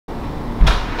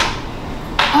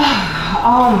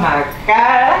Oh my God,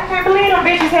 I can't believe them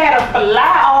bitches had a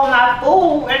fly on my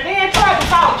food and then tried to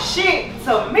talk shit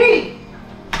to me.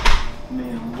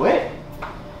 Man, what?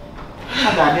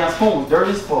 My goddamn spoon was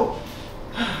dirty as fuck.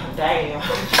 Damn.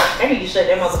 They need to shut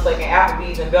that motherfucking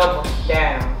Applebee's and Bessma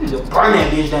down. You just burn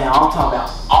that bitch down. I'm talking about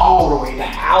all the way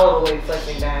down. All the way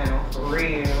fucking down. For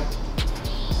real.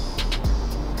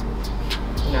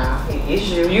 Nah, it's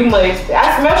you. You must.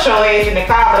 I smell your ass in the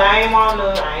car, but I ain't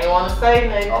wanna say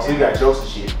nothing. Oh, so you got jokes and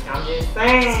shit. I'm just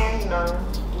saying, you know.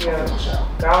 Yeah. Go shower.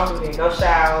 Go do that. Go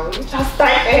shower. You just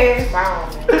stank ass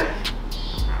on, man.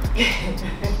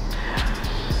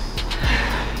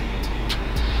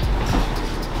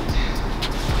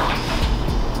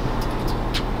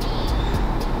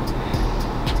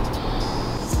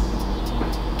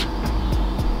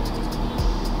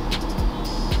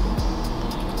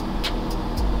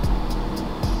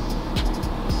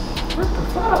 What the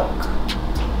fuck?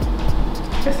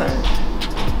 This ain't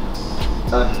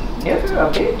a nigga, a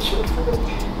bitch. What the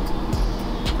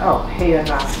fuck? Oh, hell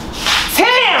no.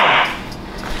 Damn!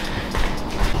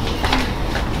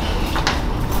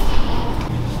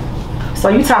 So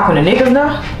you talking to niggas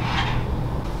now?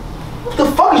 What the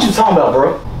fuck is you talking about,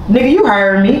 bro? Nigga, you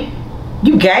heard me.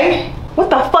 You gay? What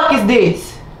the fuck is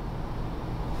this?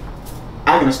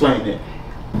 I can explain that.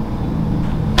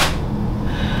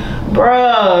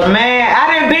 Bruh, man,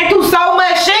 I done been through so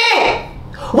much shit.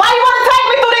 Why you wanna take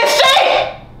me through this shit?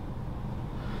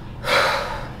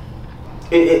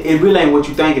 It really ain't what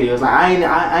you think it is. Like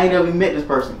I ain't ever met this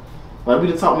person. Like we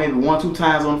done talked maybe 1-2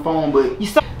 times on the phone, but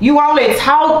You only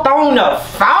talked on the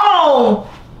phone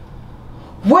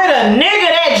with a nigga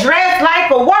that dressed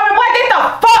like a woman. Boy, get the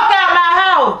fuck out my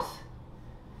house.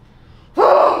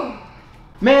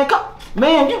 man, come,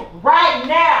 man, you Right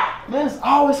now. man, it's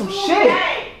always some shit.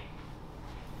 Today.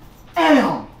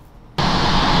 Damn.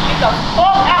 Get the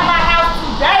fuck out my house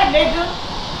today, nigga.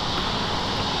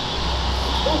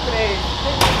 Stupid ass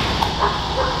nigga.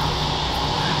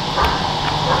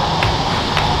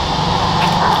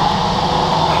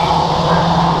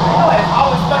 Your ass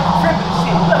always fucking tripping and shit.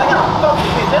 You look like I'm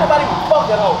fucking bitch. Anybody can fuck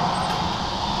that hoe.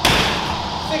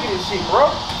 Sick of this shit, bro.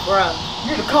 Bruh.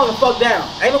 You need to calm the fuck down.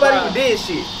 Ain't nobody Bruh. even did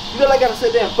shit. You look like I gotta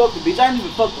sit there and fuck the bitch. I ain't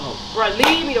even fuck the hoe. Bruh,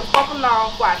 leave me the fuck alone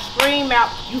before I scream out,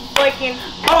 you fucking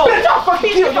hoe. Bitch, I'll fucking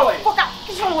kill your ass. Fuck out.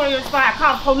 Get you on one of your spine.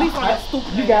 Call the police on that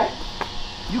stupid You ass. got it.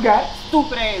 You got it.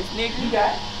 Stupid ass nigga. You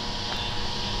got it.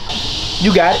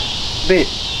 You got it.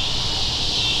 Bitch.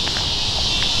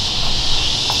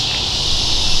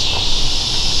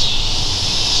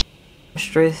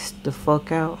 Stressed the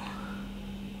fuck out.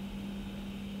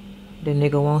 The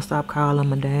nigga won't stop calling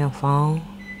my damn phone.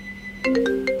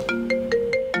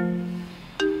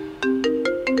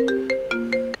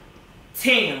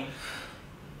 Tim,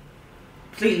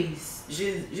 please,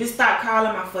 just stop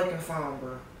calling my fucking phone,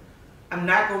 bro. I'm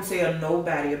not gonna tell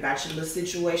nobody about your little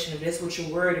situation if that's what you're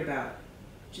worried about.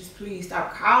 Just please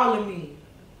stop calling me.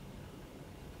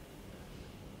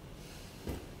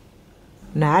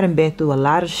 Now, I done been through a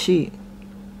lot of shit.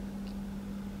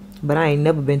 But I ain't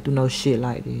never been through no shit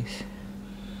like this.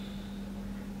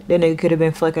 That nigga could have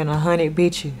been fucking 100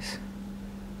 bitches.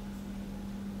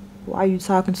 Why you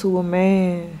talking to a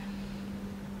man?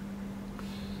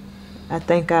 I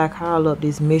think I call up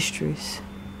this mistress.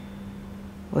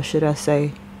 Or should I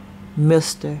say,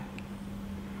 mister.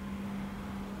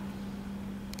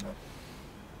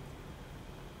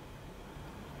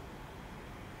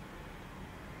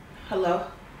 Hello?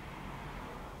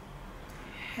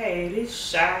 Hey, this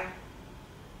Shy,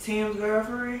 Tim's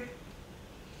girlfriend.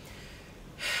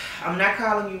 I'm not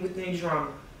calling you with any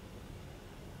drama.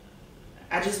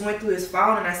 I just went through his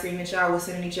phone and I seen that y'all was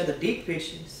sending each other dick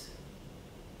pictures.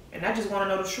 And I just want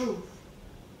to know the truth.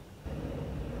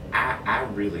 I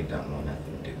really don't want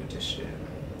nothing to do with this shit.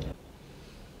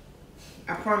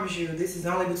 I promise you, this is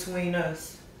only between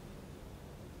us.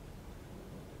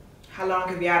 How long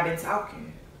have y'all been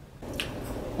talking?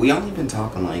 We only been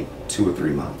talking like 2 or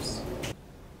 3 months.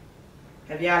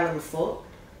 Have y'all ever fucked?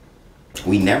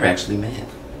 We never actually met.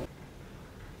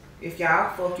 If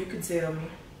y'all fucked, you can tell me.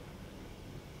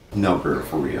 No, girl,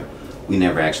 for real. We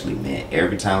never actually met.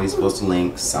 Every time we supposed to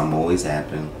link, something always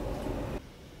happened.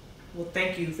 Well,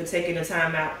 thank you for taking the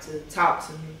time out to talk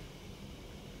to me.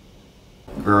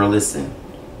 Girl, listen.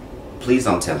 Please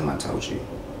don't tell him I told you.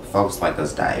 Folks like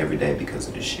us die every day because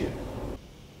of this shit.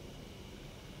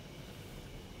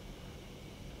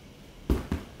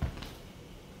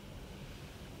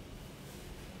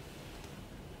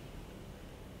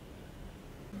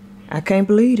 I can't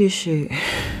believe this shit.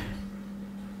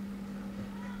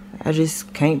 I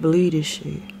just can't believe this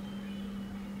shit.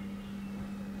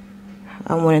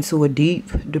 I went into a deep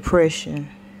depression.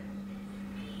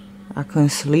 I couldn't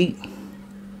sleep.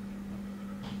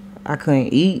 I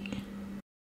couldn't eat.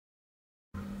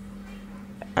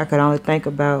 I could only think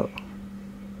about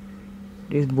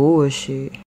this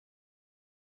bullshit.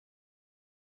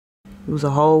 It was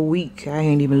a whole week. I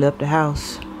ain't even left the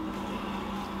house.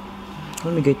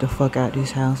 Let me get the fuck out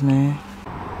this house, man.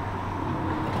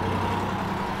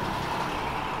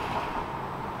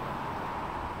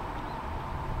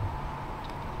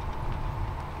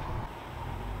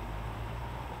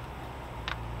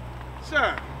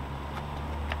 Sure.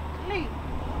 Lee.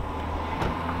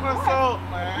 What's up,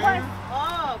 man? What's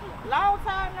up? Long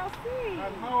time no see. I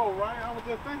know, right? I was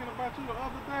just thinking about you the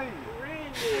other day. Really?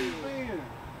 How you been?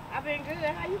 I've been good.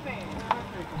 How you been? I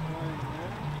can't complain,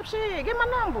 man. Shit, get my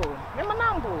number. Get my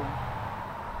number.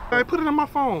 Hey, put it in my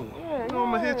phone. Yeah, You know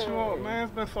I'm gonna hit you yeah. up, man.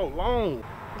 It's been so long.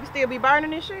 You still be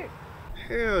burning this shit?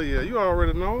 Hell yeah, you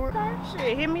already know it. Okay.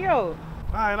 Shit, hit me up.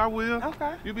 Alright, I will.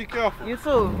 Okay. You be careful. You too.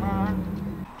 Alright.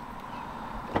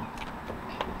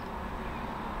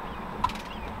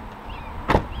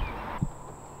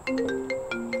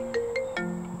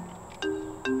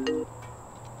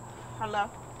 Hello.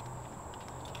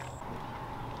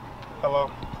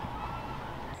 Hello.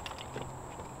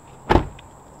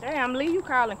 Damn, Lee, you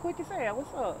calling quick as hell.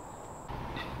 What's up?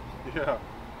 Yeah.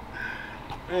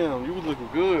 Damn, you was looking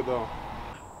good though.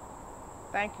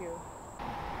 Thank you.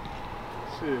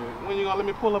 Shit, when you gonna let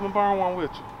me pull up and borrow one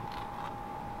with you?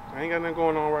 I ain't got nothing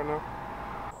going on right now.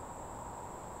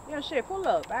 Yeah, shit, pull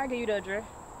up. I'll give you the address.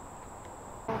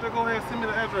 Just go ahead and send me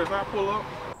the address. I'll pull up.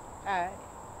 Alright.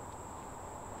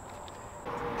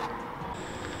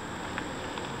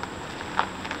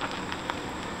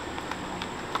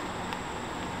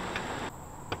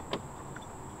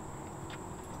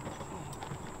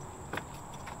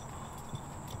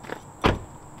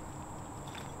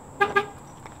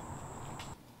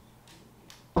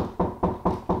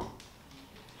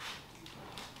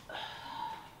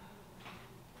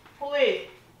 Who is?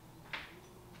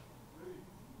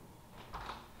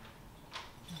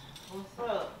 What's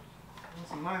up?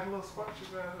 That's a nice little spot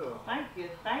you got here. Thank you,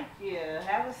 thank you.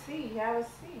 Have a seat, have a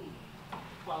seat.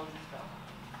 Close this door.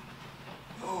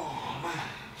 Oh man.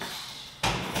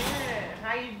 Yeah,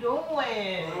 how you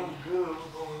doing? I'm good.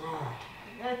 What's going on?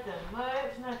 Nothing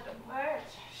much, nothing much.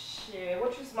 Shit,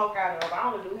 what you smoke out of?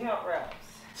 I only do hemp wraps.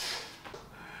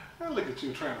 Now look at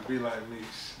you trying to be like me.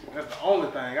 That's the only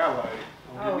thing I like.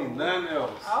 Don't give me nothing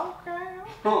else. Okay,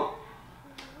 Huh.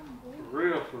 For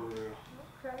real, for real.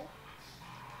 okay.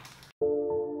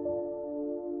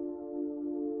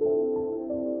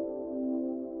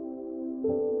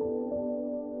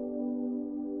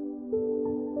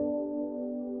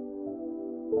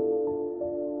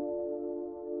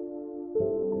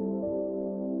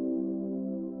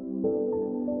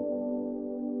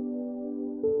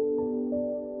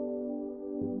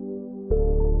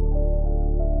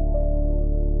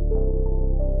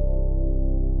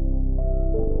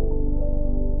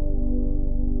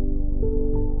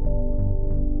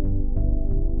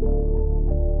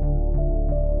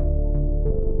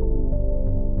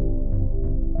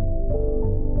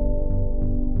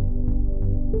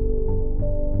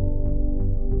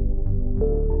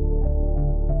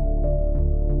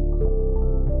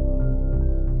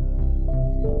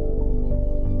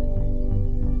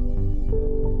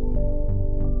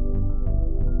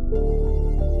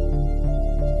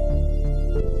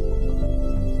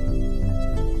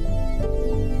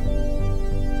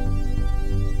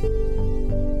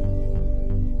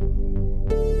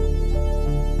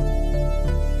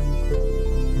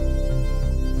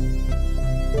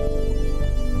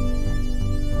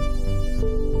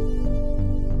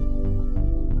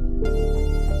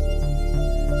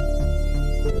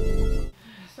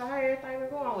 So how everything been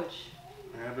going with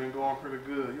you? Man, I've been going pretty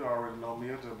good. You already know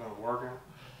me. I've just been working,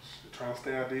 trying to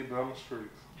stay out these Belmont streets.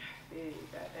 Big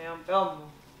goddamn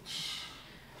Belmont.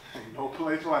 Ain't no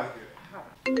place like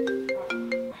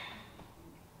it.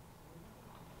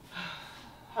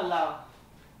 Hello.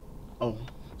 Oh,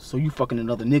 so you fucking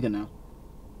another nigga now.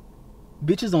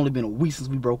 Bitch, it's only been a week since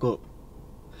we broke up.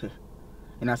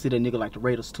 And I see that nigga like the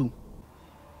Raiders too.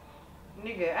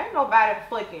 Nigga, ain't nobody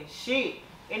fucking shit.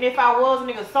 And if I was a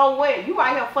nigga, so what? You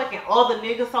out here fucking other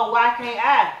niggas, so why can't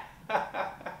I?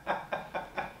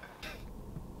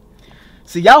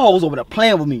 See, y'all hoes over there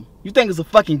playing with me. You think it's a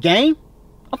fucking game?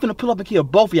 I'm finna pull up and kill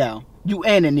both y'all. You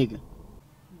and that nigga.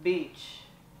 Bitch,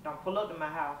 don't pull up to my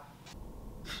house.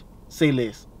 Say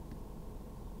less.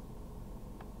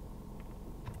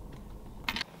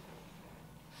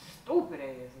 Stupid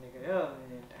ass nigga. Oh,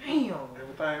 man. Damn.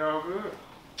 Everything all good?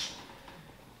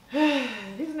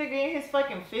 This This nigga in his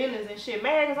fucking feelings and shit.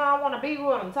 Mad cause I don't want to be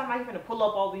with him. Talking like he finna pull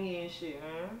up over here and shit,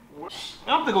 man.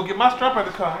 I'm gonna go get my strap out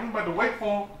the car. I ain't about to wait for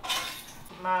him.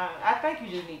 I think you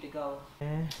just need to go.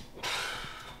 Man,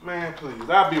 please.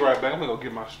 I'll be right back. I'm gonna go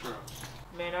get my strap.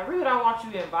 Man, I really don't want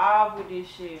you involved with this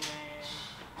shit,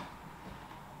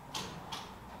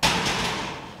 man.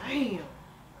 Damn.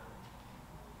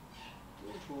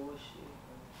 This bullshit,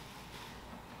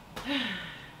 man.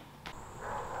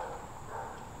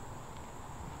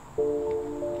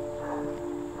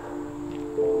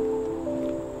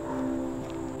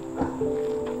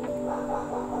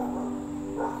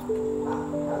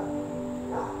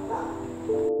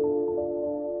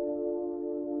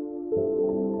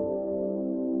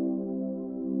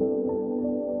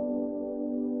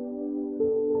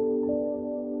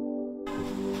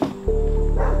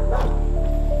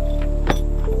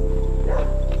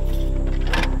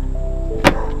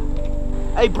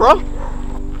 Hey, bro.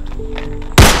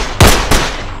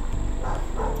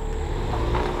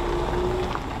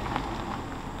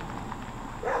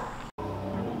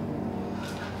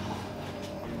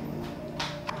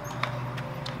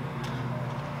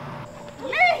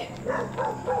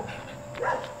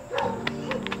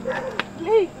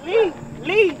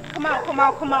 Lee, come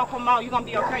on. You're gonna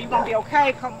be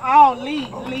okay. Come on, Lee.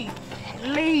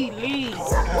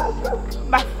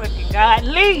 My fucking God,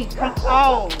 Lee, come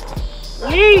on.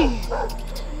 Lee.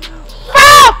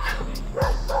 Fuck!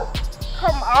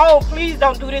 Come on, please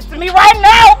don't do this to me right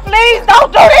now. Please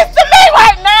don't do this to me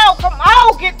right now. Come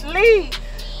on, get Lee.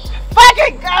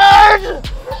 Fucking God.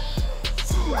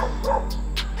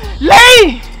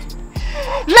 Lee,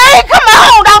 come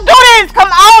on, don't do this. Come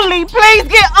on, Lee, please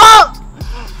get up.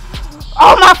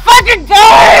 Oh my fucking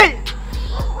God.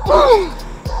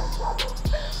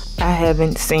 I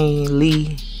haven't seen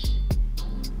Lee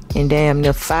in damn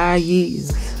near 5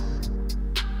 years.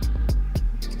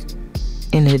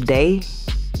 And the day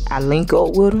I link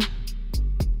up with him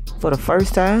for the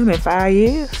first time in 5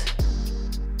 years,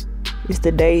 it's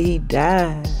the day he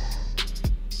died.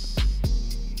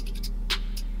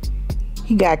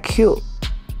 He got killed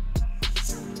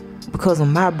because of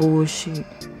my bullshit.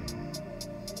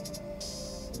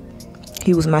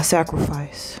 He was my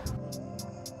sacrifice.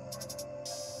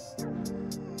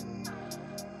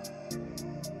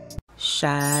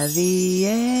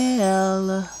 Xavier.